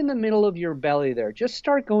right in the middle of your belly there. Just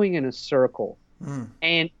start going in a circle.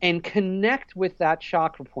 And connect with that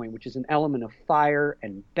chakra point, which is an element of fire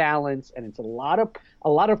and balance, and it's a lot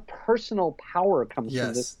of personal power comes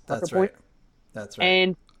from this chakra point. That's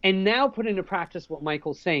right. And now put into practice what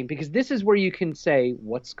Michael's saying, because this is where you can say,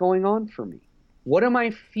 what's going on for me? What am I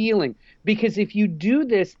feeling? Because if you do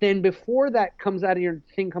this, then before that comes out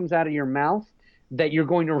of your mouth that you're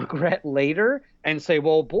going to regret later and say,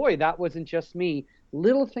 well, boy, that wasn't just me.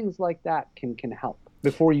 Little things like that can help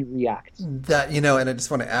before you react. That, and I just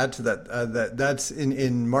want to add to that, that's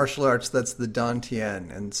in martial arts, that's the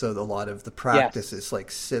Dantian. And so a lot of the practice is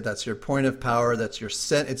like, that's your point of power. That's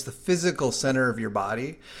it's the physical center of your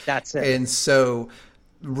body. That's it. And so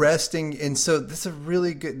resting. And so this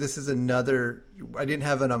is another, I didn't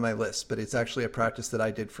have it on my list, but it's actually a practice that I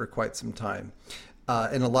did for quite some time.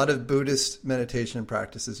 In a lot of Buddhist meditation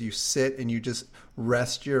practices, you sit and you just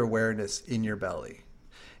rest your awareness in your belly.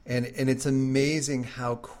 And it's amazing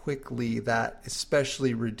how quickly that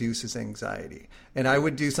especially reduces anxiety. And I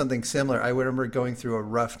would do something similar. I remember going through a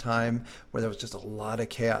rough time where there was just a lot of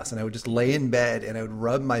chaos, and I would just lay in bed and I would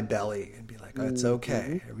rub my belly and be like, oh, it's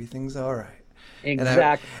okay. Everything's all right.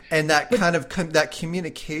 Exactly. And that kind of that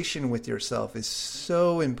communication with yourself is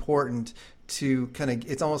so important to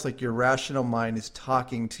it's almost like your rational mind is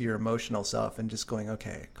talking to your emotional self and just going,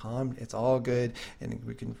 okay, calm, it's all good, and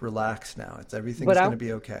we can relax now. Everything's going to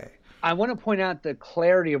be okay. I want to point out the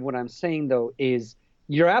clarity of what I'm saying, though, is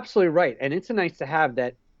you're absolutely right. And it's nice to have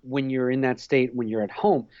that when you're in that state, when you're at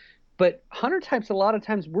home. But hunter types, a lot of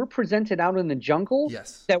times we're presented out in the jungle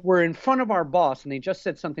that we're in front of our boss and they just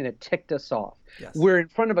said something that ticked us off. Yes. We're in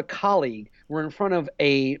front of a colleague. We're in front of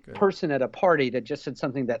a person at a party that just said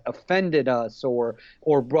something that offended us or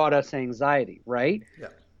brought us anxiety, right? Yeah.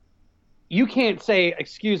 You can't say,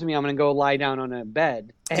 excuse me, I'm going to go lie down on a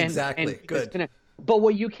bed. Exactly. Good. But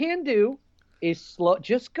what you can do is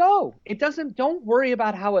just go. Don't worry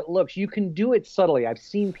about how it looks. You can do it subtly. I've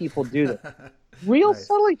seen people do this.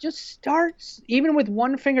 Subtly, just start, even with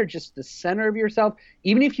one finger, just the center of yourself.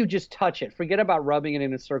 Even if you just touch it, forget about rubbing it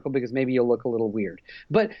in a circle because maybe you'll look a little weird.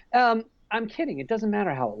 But I'm kidding. It doesn't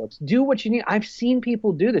matter how it looks. Do what you need. I've seen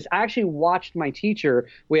people do this. I actually watched my teacher.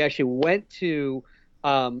 We actually went to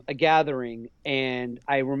a gathering, and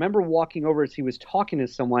I remember walking over as he was talking to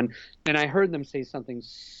someone, and I heard them say something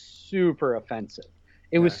super offensive.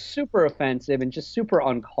 It was super offensive and just super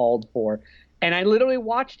uncalled for. And I literally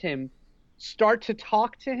watched him start to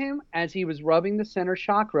talk to him as he was rubbing the center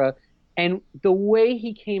chakra, and the way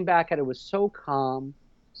he came back at it was so calm,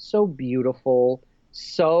 so beautiful,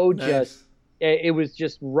 so just it was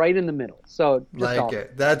just right in the middle. So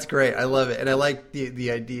it. That's great. I love it. And I like the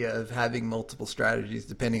idea of having multiple strategies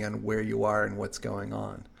depending on where you are and what's going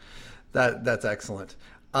on. That's excellent.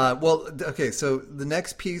 So the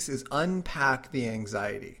next piece is unpack the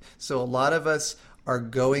anxiety. So a lot of us are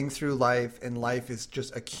going through life, and life is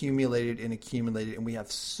just accumulated, and we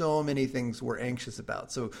have so many things we're anxious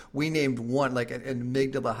about. So we named one, like an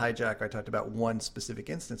amygdala hijack. I talked about one specific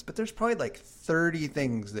instance, but there's probably like 30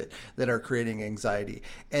 things that are creating anxiety,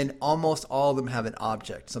 and almost all of them have an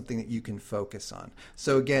object, something that you can focus on.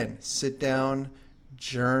 So again, sit down,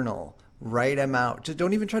 journal, write them out. Just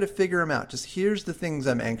don't even try to figure them out. Just here's the things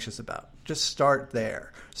I'm anxious about. Just start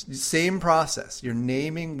there. Same process. You're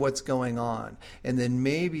naming what's going on. And then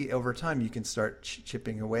maybe over time you can start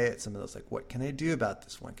chipping away at some of those. Like, what can I do about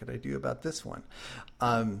this one? Could I do about this one?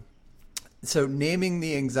 So naming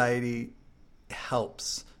the anxiety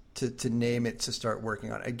helps to name it, to start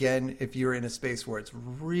working on it. Again, if you're in a space where it's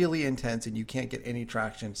really intense and you can't get any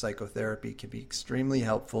traction, psychotherapy can be extremely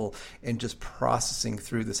helpful in just processing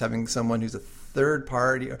through this, having someone who's a third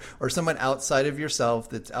party or someone outside of yourself,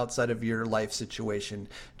 that's outside of your life situation,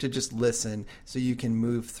 to just listen so you can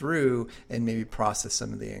move through and maybe process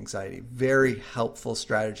some of the anxiety. Very helpful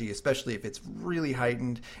strategy, especially if it's really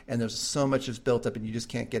heightened and there's so much that's built up and you just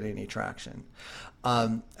can't get any traction.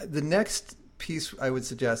 The next piece I would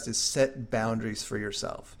suggest is set boundaries for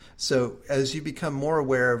yourself. So as you become more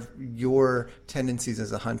aware of your tendencies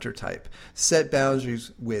as a hunter type, set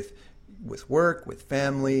boundaries with work, with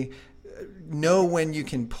family. Know when you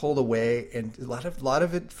can pull away, and a lot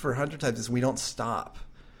of it for hunter types is we don't stop.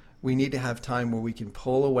 We need to have time where we can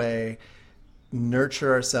pull away,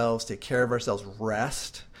 nurture ourselves, take care of ourselves,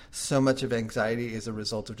 rest. So much of anxiety is a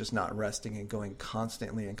result of just not resting and going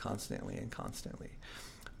constantly and constantly and constantly.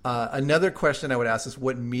 Another question I would ask is,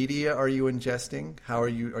 what media are you ingesting? Are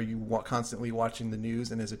you constantly watching the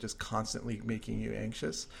news, and is it just constantly making you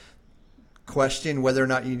anxious? Question whether or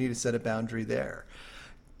not you need to set a boundary there.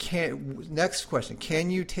 Next question, can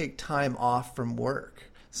you take time off from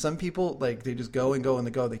work? Some people, like, they just go and go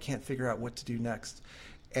and go. They can't figure out what to do next.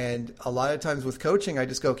 And a lot of times with coaching, I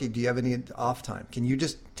just go, okay, do you have any off time? Can you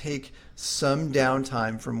just take some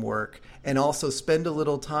downtime from work and also spend a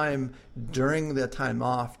little time during the time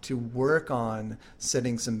off to work on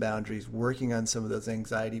setting some boundaries, working on some of those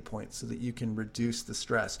anxiety points so that you can reduce the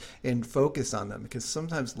stress and focus on them? Because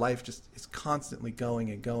sometimes life just is constantly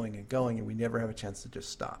going and going and going, and we never have a chance to just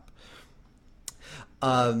stop.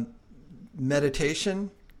 Meditation,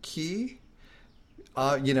 key.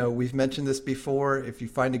 We've mentioned this before. If you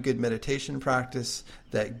find a good meditation practice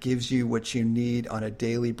that gives you what you need on a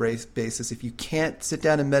daily basis, if you can't sit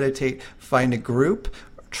down and meditate, find a group.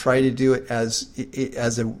 Try to do it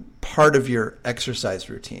as a part of your exercise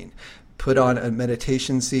routine. Put on a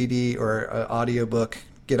meditation CD or an audiobook.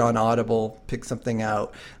 Get on Audible, pick something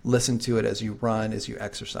out, listen to it as you run, as you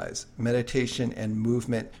exercise. Meditation and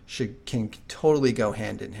movement can totally go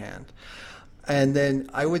hand in hand. And then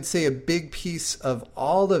I would say a big piece of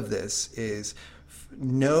all of this is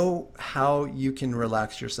know how you can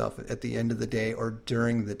relax yourself at the end of the day or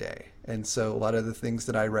during the day. And so a lot of the things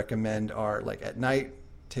that I recommend are, like, at night,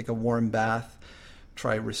 take a warm bath.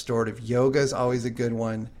 Try restorative yoga is always a good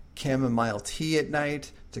one. Chamomile tea at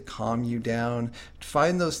night to calm you down.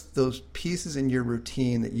 Find those pieces in your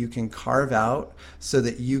routine that you can carve out so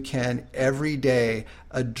that you can every day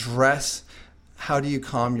address how do you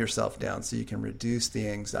calm yourself down so you can reduce the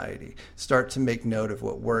anxiety. Start to make note of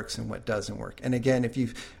what works and what doesn't work. And again,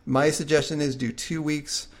 my suggestion is do 2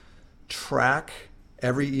 weeks, track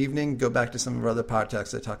every evening. Go back to some of our other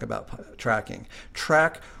podcasts that talk about tracking.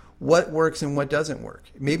 Track what works and what doesn't work.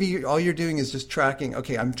 Maybe all you're doing is just tracking,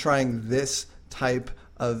 okay, I'm trying this type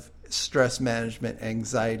of stress management,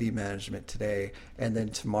 anxiety management today, and then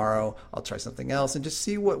tomorrow I'll try something else, and just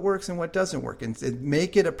see what works and what doesn't work, and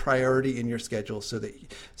make it a priority in your schedule so that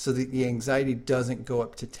the anxiety doesn't go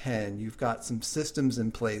up to 10. You've got some systems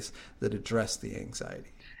in place that address the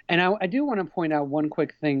anxiety. And I do want to point out one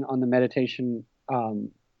quick thing on the meditation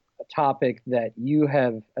topic that you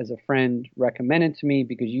have, as a friend, recommended to me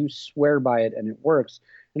because you swear by it and it works.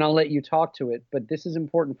 And I'll let you talk to it, but this is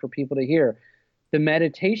important for people to hear. The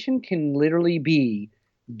meditation can literally be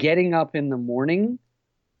getting up in the morning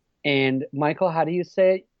and, Michael, how do you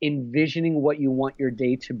say it? Envisioning what you want your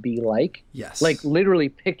day to be like. Yes. Like literally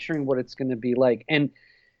picturing what it's going to be like. And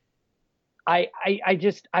I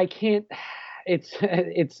can't,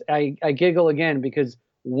 I giggle again because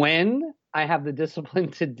when I have the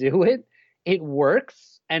discipline to do it, it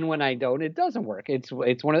works. And when I don't, it doesn't work. It's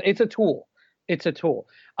a tool. It's a tool.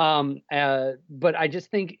 But I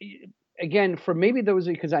just think, again, for maybe those,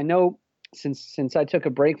 because I know since I took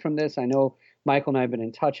a break from this, I know Michael and I have been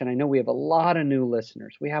in touch, and I know we have a lot of new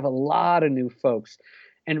listeners. We have a lot of new folks.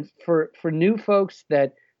 And for new folks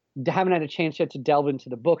that haven't had a chance yet to delve into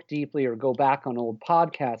the book deeply or go back on old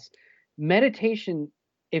podcasts, meditation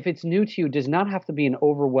if it's new to you, does not have to be an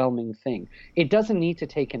overwhelming thing. It doesn't need to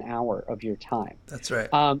take an hour of your time. That's right.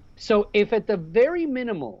 So if at the very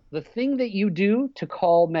minimal, the thing that you do to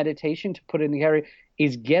call meditation, to put in the category,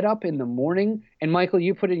 is get up in the morning. And Michael,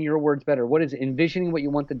 you put it in your words better. What is it? Envisioning what you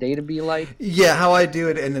want the day to be like? Yeah, how I do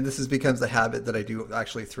it, and then becomes a habit that I do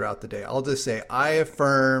actually throughout the day. I'll just say, I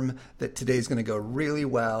affirm that today's going to go really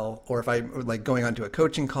well. Or if I'm like going on to a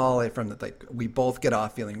coaching call, I affirm that like we both get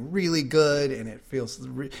off feeling really good, and it feels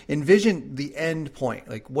envision the end point.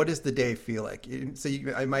 Like, what does the day feel like? So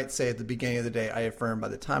I might say at the beginning of the day, I affirm by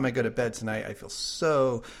the time I go to bed tonight, I feel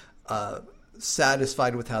so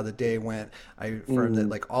satisfied with how the day went. I affirm that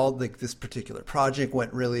like this particular project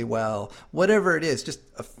went really well. Whatever it is, just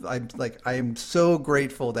I am so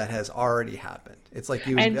grateful that has already happened. It's like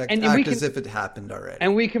you act as if it happened already.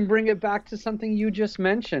 And we can bring it back to something you just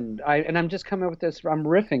mentioned. I'm just coming up with this. I'm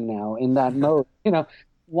riffing now in that mode.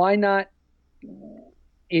 Why not?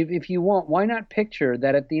 If you want, why not picture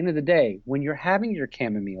that at the end of the day, when you're having your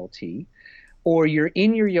chamomile tea, or you're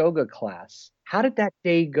in your yoga class, how did that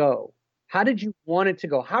day go? How did you want it to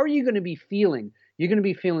go? How are you going to be feeling? You're going to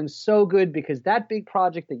be feeling so good because that big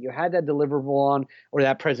project that you had that deliverable on, or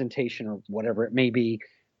that presentation or whatever it may be,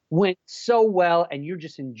 went so well, and you're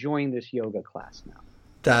just enjoying this yoga class now.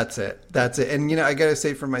 That's it. And, I got to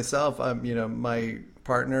say for myself, my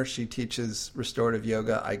partner, she teaches restorative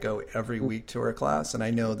yoga. I go every week to her class, and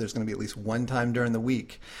I know there's going to be at least one time during the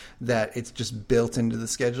week that it's just built into the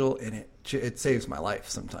schedule, and it saves my life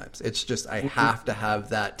sometimes. It's just, I have to have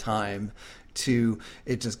that time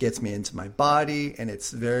it just gets me into my body, and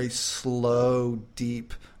it's very slow,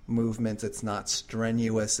 deep movements. It's not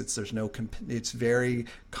strenuous. It's very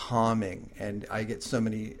calming, and I get so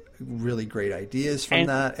many really great ideas from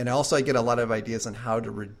that. And also I get a lot of ideas on how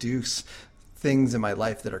to reduce things in my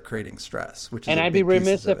life that are creating stress, which is I'd be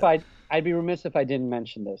remiss if I didn't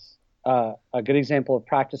mention this. A good example of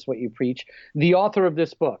practice what you preach. The author of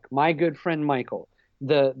this book, my good friend Michael,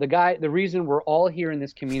 the guy, the reason we're all here in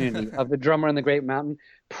this community of The Drummer on the Great Mountain,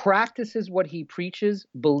 practices what he preaches.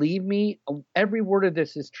 Believe me, every word of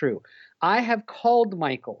this is true. I have called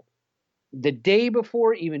Michael the day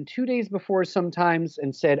before, even 2 days before sometimes,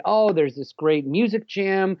 and said, oh, there's this great music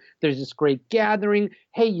jam. There's this great gathering.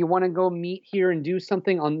 Hey, you want to go meet here and do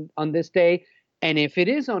something on this day? And if it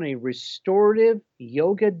is on a restorative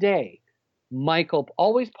yoga day, Michael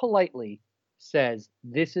always politely says,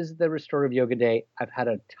 this is the restorative yoga day. I've had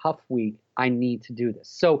a tough week. I need to do this.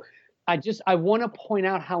 So I want to point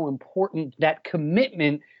out how important that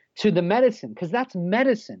commitment to the medicine, because that's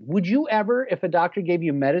medicine. Would you ever, if a doctor gave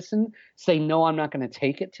you medicine, say, no, I'm not going to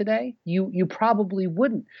take it today? You probably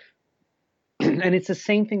wouldn't. And it's the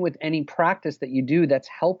same thing with any practice that you do that's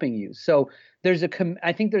helping you. So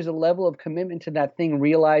I think there's a level of commitment to that thing,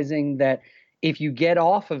 realizing that if you get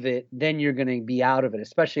off of it, then you're going to be out of it,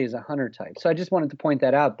 especially as a hunter type. So I just wanted to point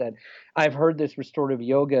that out, that I've heard this restorative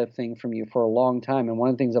yoga thing from you for a long time. And one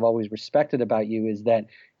of the things I've always respected about you is that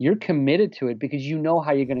you're committed to it because you know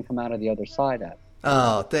how you're going to come out of the other side at it.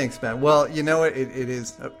 Oh, thanks, man. Well, you know what? It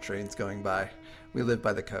is. Oh, train's going by. We live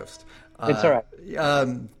by the coast. It's all right.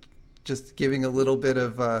 Just giving a little bit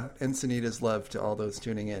of Encinitas love to all those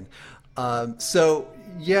tuning in. So,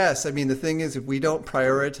 yes, I mean, the thing is, if we don't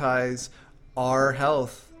prioritize our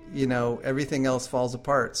health, everything else falls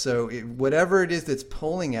apart. So whatever it is that's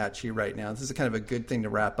pulling at you right now, this is kind of a good thing to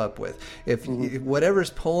wrap up with. If whatever's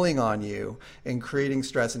pulling on you and creating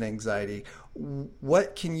stress and anxiety,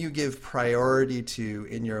 what can you give priority to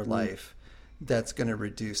in your life that's going to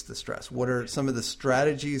reduce the stress? What are some of the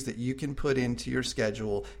strategies that you can put into your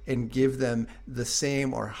schedule and give them the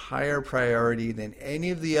same or higher priority than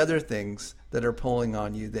any of the other things that are pulling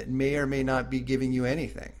on you that may or may not be giving you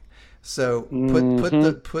anything? So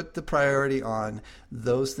put the priority on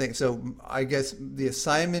those things. So I guess the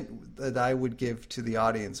assignment that I would give to the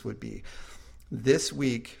audience would be this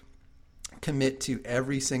week, commit to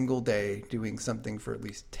every single day doing something for at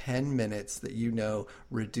least 10 minutes that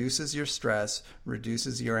reduces your stress,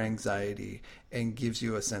 reduces your anxiety, and gives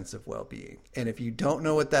you a sense of well-being. And if you don't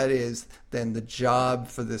know what that is, then the job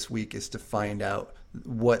for this week is to find out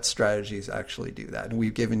what strategies actually do that. And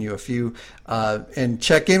we've given you a few, and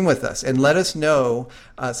check in with us and let us know.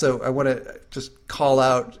 So I want to just call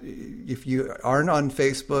out, if you aren't on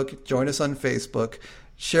Facebook, join us on Facebook.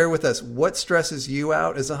 Share with us what stresses you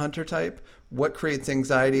out as a hunter type, what creates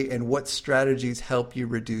anxiety, and what strategies help you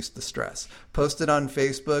reduce the stress. Post it on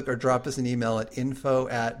Facebook or drop us an email at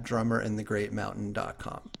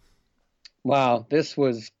info@drummerandthegreatmountain.com. Wow, this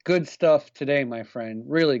was good stuff today, my friend.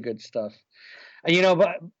 Really good stuff.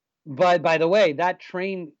 But But by the way, that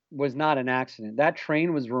train was not an accident. That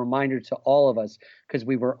train was a reminder to all of us because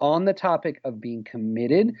we were on the topic of being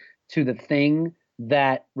committed to the thing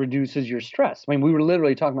that reduces your stress. I mean, we were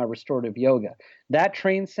literally talking about restorative yoga. That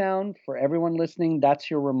train sound, for everyone listening,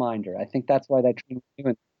 that's your reminder. I think that's why that train was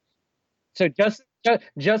doing. So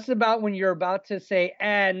just about when you're about to say,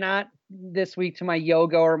 not this week to my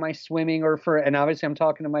yoga or my swimming and obviously I'm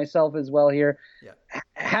talking to myself as well here. Yeah.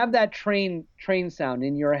 Have that train sound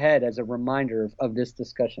in your head as a reminder of this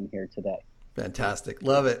discussion here today. Fantastic.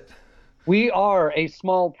 Love it. We are a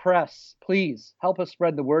small press. Please help us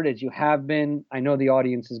spread the word as you have been. I know the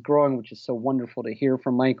audience is growing, which is so wonderful to hear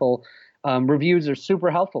from Michael. Reviews are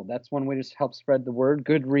super helpful. That's one way to help spread the word.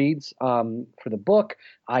 Goodreads for the book,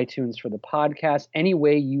 iTunes for the podcast. Any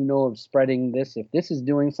way you know of spreading this, if this is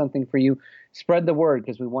doing something for you, spread the word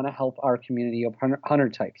because we want to help our community of hunter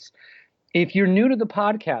types. If you're new to the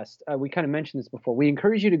podcast, we kind of mentioned this before. We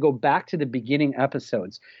encourage you to go back to the beginning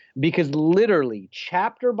episodes because literally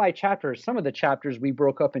chapter by chapter, some of the chapters we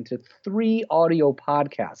broke up into 3 audio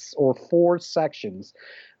podcasts or 4 sections.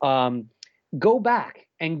 Go back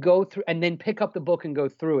and go through and then pick up the book and go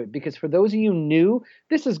through it. Because for those of you new,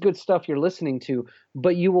 this is good stuff you're listening to,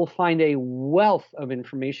 but you will find a wealth of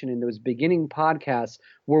information in those beginning podcasts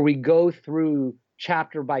where we go through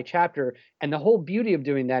chapter by chapter. And the whole beauty of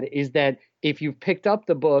doing that is that if you've picked up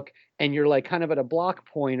the book and you're like kind of at a block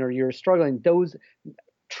point or you're struggling,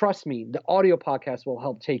 trust me, the audio podcast will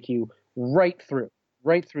help take you right through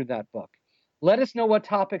that book. Let us know what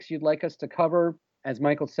topics you'd like us to cover. As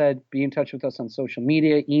Michael said, be in touch with us on social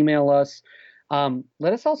media, email us.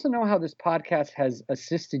 Let us also know how this podcast has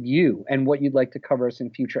assisted you and what you'd like to cover us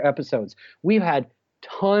in future episodes. We've had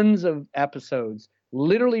tons of episodes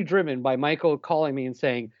literally driven by Michael calling me and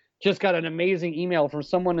saying, just got an amazing email from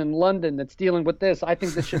someone in London that's dealing with this. I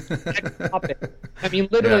think this should be the next topic. I mean,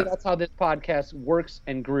 literally, That's how this podcast works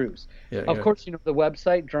and grooves. Of course, you know the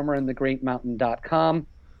website, drummerandthegreatmountain.com.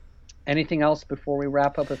 Anything else before we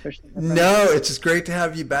wrap up officially? No, it's just great to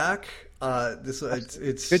have you back.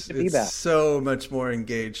 It's good to be back. So much more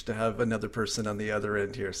engaged to have another person on the other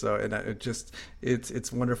end here. So, and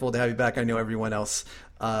it's wonderful to have you back. I know everyone else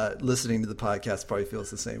listening to the podcast probably feels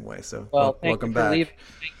the same way. So, welcome back. Thank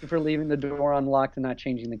you for leaving the door unlocked and not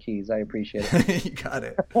changing the keys. I appreciate it. You got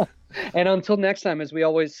it. And until next time, as we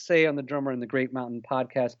always say on the Drummer and the Great Mountain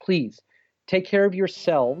podcast, please take care of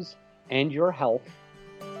yourselves and your health.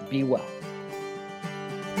 Be well.